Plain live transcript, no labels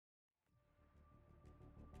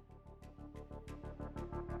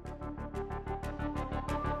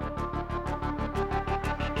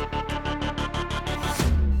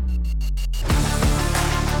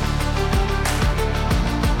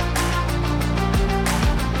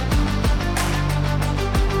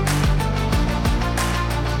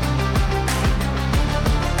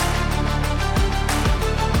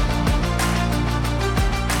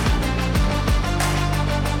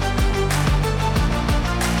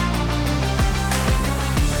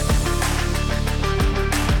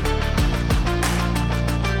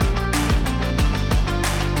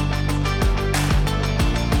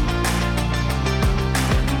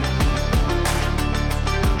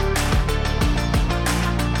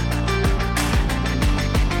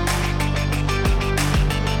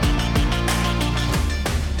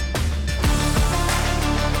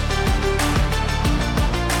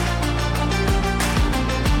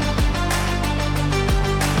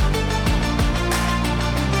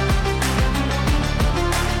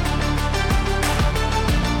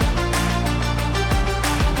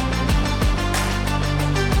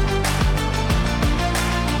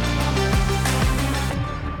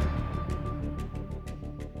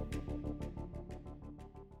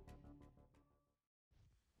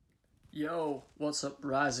Yo, what's up,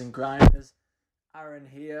 Rising Grinders? Aaron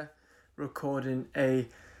here, recording a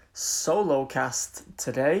solo cast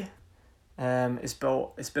today. It's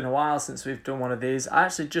been a while since we've done one of these. I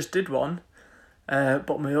actually just did one,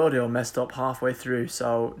 but my audio messed up halfway through,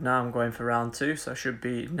 so now I'm going for round two. So it should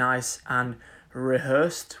be nice and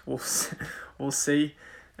rehearsed. We'll see.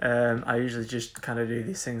 I usually just kind of do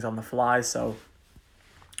these things on the fly, so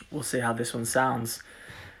we'll see how this one sounds.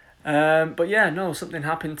 But yeah, no, something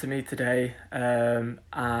happened to me today,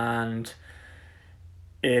 and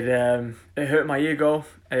it hurt my ego.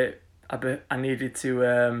 I needed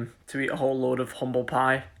to eat a whole load of humble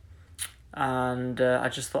pie, and I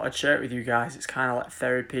just thought I'd share it with you guys. It's kind of like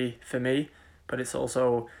therapy for me, but it's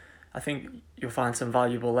also, I think you'll find some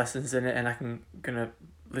valuable lessons in it, and gonna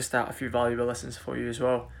list out a few valuable lessons for you as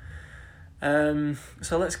well.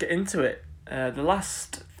 So let's get into it. The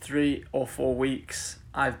last 3 or 4 weeks,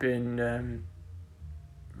 I've been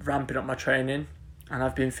ramping up my training, and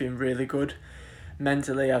I've been feeling really good.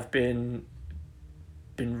 Mentally, I've been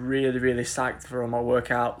really psyched for all my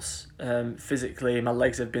workouts. Physically, my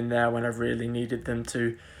legs have been there when I've really needed them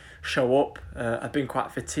to show up. I've been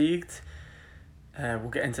quite fatigued. We'll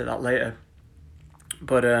get into that later.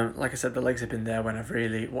 But like I said, the legs have been there when I've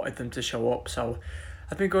really wanted them to show up. So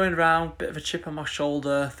I've been going around, bit of a chip on my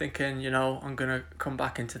shoulder, thinking, I'm going to come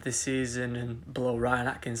back into this season and blow Ryan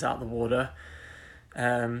Atkins out the water.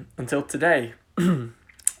 Until today.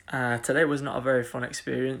 Today was not a very fun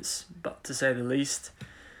experience, but to say the least.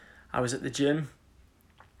 I was at the gym,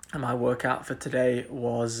 and my workout for today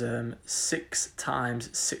was 6 times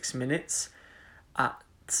 6 minutes at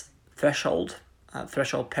threshold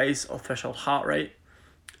pace or threshold heart rate,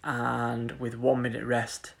 and with 1 minute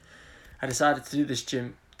rest. I decided to do this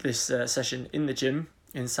session in the gym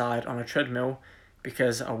inside on a treadmill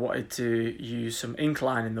because I wanted to use some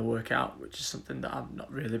incline in the workout, which is something that I've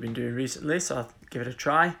not really been doing recently, so I'll give it a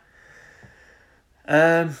try.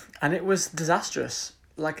 And it was disastrous.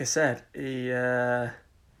 Like I said, I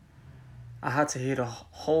had to eat a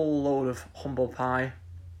whole load of humble pie.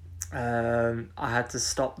 I had to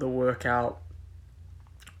stop the workout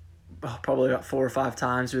probably about 4 or 5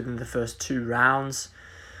 times within the first 2 rounds.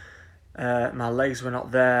 My legs were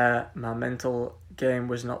not there. My mental game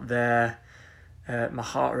was not there. My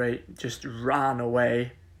heart rate just ran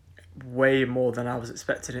away way more than I was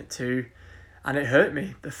expecting it to, and it hurt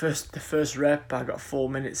me. The first rep, I got 4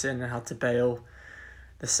 minutes in and had to bail.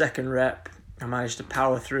 The second rep, I managed to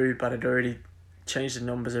power through, but I'd already changed the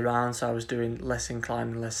numbers around, so I was doing less incline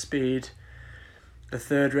and less speed. The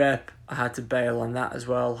third rep, I had to bail on that as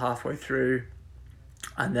well halfway through,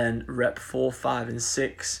 and then rep 4, 5, and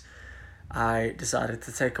 6, I decided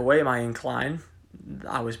to take away my incline that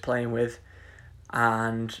I was playing with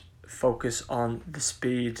and focus on the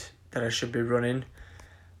speed that I should be running.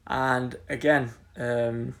 And again,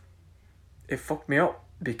 it fucked me up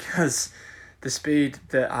because the speed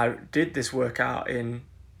that I did this workout in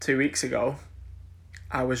 2 weeks ago,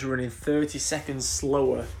 I was running 30 seconds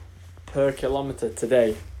slower per kilometre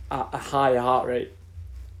today at a higher heart rate.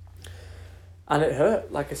 And it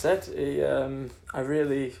hurt, like I said. I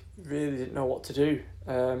really didn't know what to do.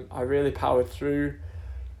 I really powered through.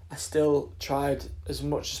 I still tried as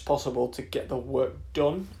much as possible to get the work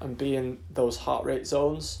done and be in those heart rate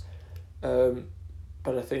zones. But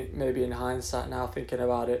I think maybe in hindsight now, thinking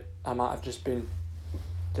about it, I might have just been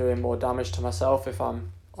doing more damage to myself if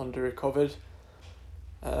I'm under-recovered.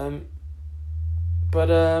 But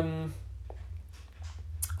I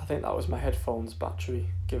think that was my headphones battery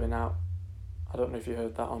giving out. I don't know if you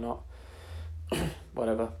heard that or not.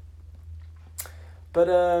 Whatever. But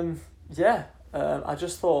I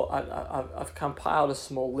just thought I've compiled a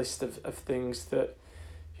small list of things that,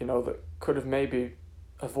 that could have maybe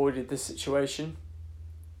avoided this situation.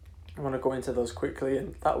 I want to go into those quickly,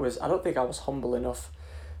 and I don't think I was humble enough.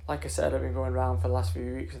 Like I said, I've been going around for the last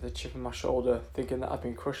few weeks with a chip on my shoulder, thinking that I've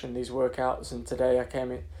been crushing these workouts, and today I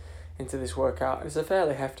came into this workout, and it's a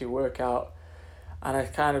fairly hefty workout, and I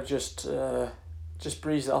kind of just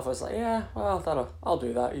breezed it off. I was like, yeah, well, I'll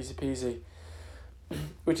do that, easy peasy.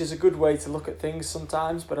 Which is a good way to look at things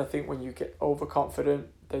sometimes, but I think when you get overconfident,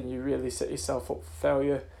 then you really set yourself up for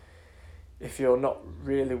failure if you're not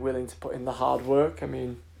really willing to put in the hard work. I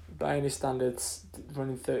mean, by any standards,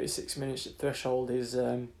 running 36 minutes at threshold is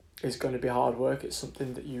going to be hard work. It's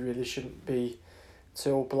something that you really shouldn't be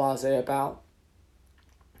too blasé about.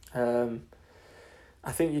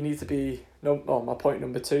 I think you need to be, my point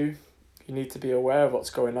number 2, you need to be aware of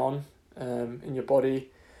what's going on in your body.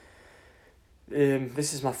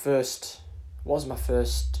 This was my first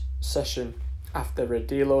session after a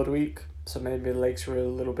deload week, so maybe the legs were a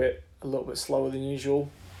little bit slower than usual.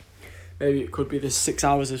 Maybe it could be the 6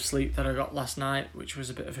 hours of sleep that I got last night, which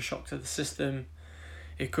was a bit of a shock to the system.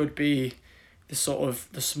 It could be the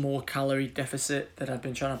small calorie deficit that I've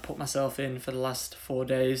been trying to put myself in for the last 4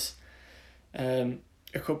 days. It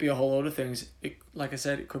could be a whole load of things. Like I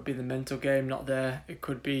said, it could be the mental game not there. It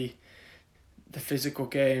could be the physical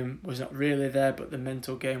game was not really there, but the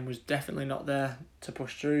mental game was definitely not there to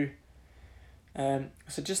push through.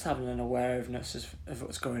 So just having an awareness of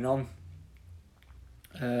what's going on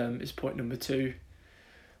is point number 2.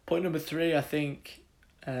 Point number 3, I think,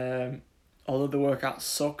 although the workout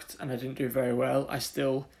sucked and I didn't do very well, I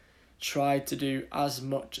still tried to do as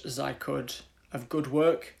much as I could of good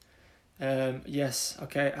work. Yes,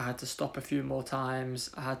 okay, I had to stop a few more times.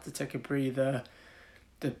 I had to take a breather.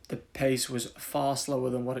 The pace was far slower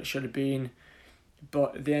than what it should have been.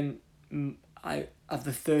 But then of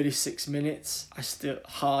the 36 minutes, I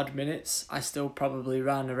still probably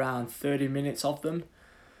ran around 30 minutes of them.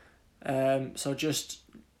 So just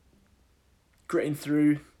gritting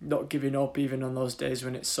through, not giving up even on those days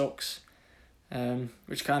when it sucks.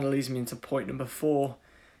 Which kind of leads me into point number 4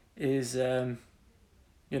 is,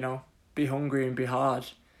 be hungry and be hard.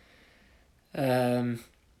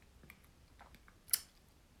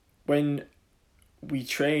 When you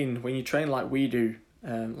train like we do,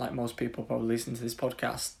 like most people probably listen to this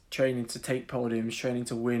podcast, training to take podiums, training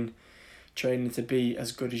to win, training to be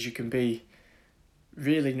as good as you can be,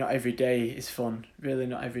 really not every day is fun. Really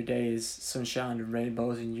not every day is sunshine and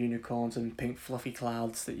rainbows and unicorns and pink fluffy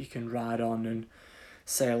clouds that you can ride on and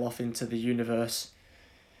sail off into the universe.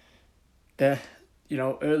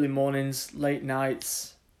 Early mornings, late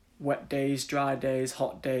nights, wet days, dry days,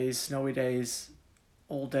 hot days, snowy days,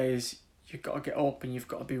 all days, you've got to get up and you've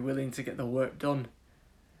got to be willing to get the work done.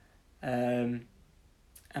 And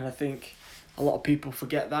I think a lot of people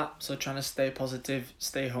forget that, so trying to stay positive,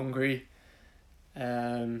 stay hungry,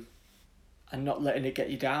 and not letting it get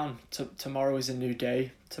you down. Tomorrow is a new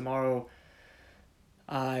day. Tomorrow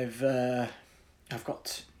I've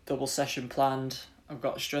got double session planned. I've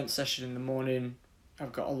got a strength session in the morning.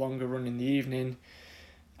 I've got a longer run in the evening,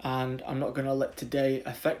 and I'm not going to let today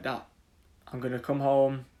affect that. I'm going to come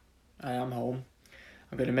home. I am home.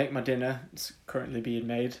 I'm going to make my dinner. It's currently being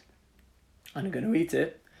made. And I'm going to eat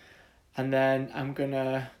it. And then I'm going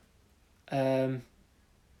to...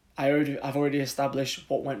 I've already established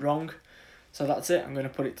what went wrong. So that's it. I'm going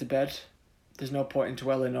to put it to bed. There's no point in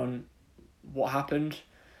dwelling on what happened.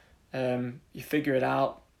 You figure it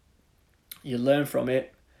out. You learn from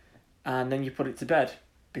it. And then you put it to bed.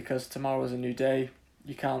 Because tomorrow's a new day.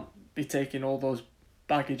 You can't be taking all those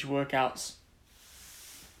baggage workouts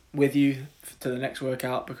with you to the next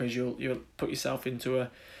workout, because you'll put yourself into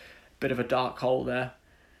a bit of a dark hole there.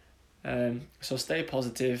 So stay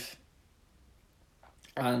positive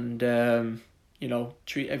and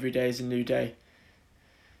treat every day as a new day.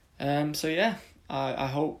 So yeah, I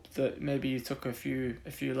hope that maybe you took a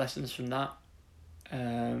few lessons from that.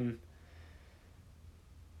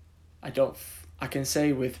 I can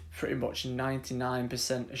say with pretty much 99%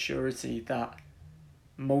 assurity that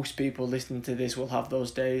most people listening to this will have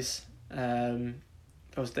those days.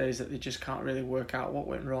 Those days that they just can't really work out what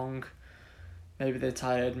went wrong. Maybe they're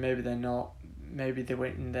tired, maybe they're not. Maybe they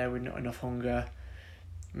went in there with not enough hunger.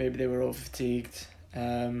 Maybe they were over-fatigued.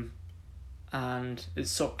 And it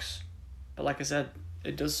sucks. But like I said,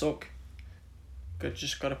 it does suck.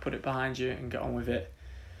 Just got to put it behind you and get on with it.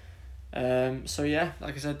 So yeah,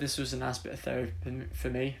 like I said, this was a nice bit of therapy for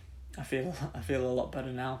me. I feel a lot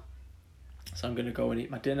better now. So I'm going to go and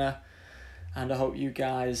eat my dinner. And I hope you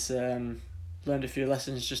guys learned a few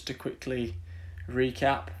lessons. Just to quickly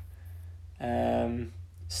recap.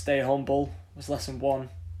 Stay humble was lesson 1.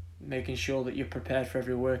 Making sure that you're prepared for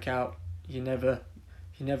every workout. You're never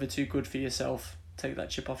too good for yourself. Take that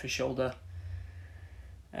chip off your shoulder.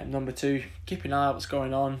 Number 2, keep an eye on what's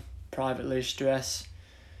going on privately. Stress,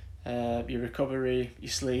 your recovery,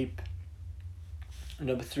 your sleep. And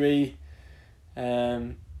number 3,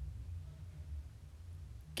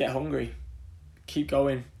 get hungry. Keep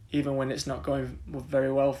going, even when it's not going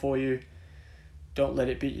very well for you. Don't let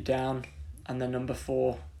it beat you down. And then number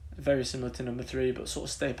 4, very similar to number 3, but sort of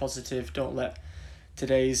stay positive. Don't let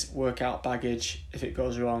today's workout baggage, if it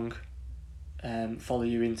goes wrong, follow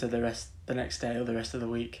you into the next day or the rest of the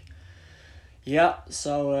week. Yeah,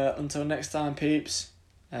 so until next time, peeps,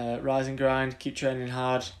 rise and grind, keep training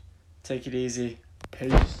hard, take it easy,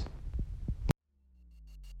 peace.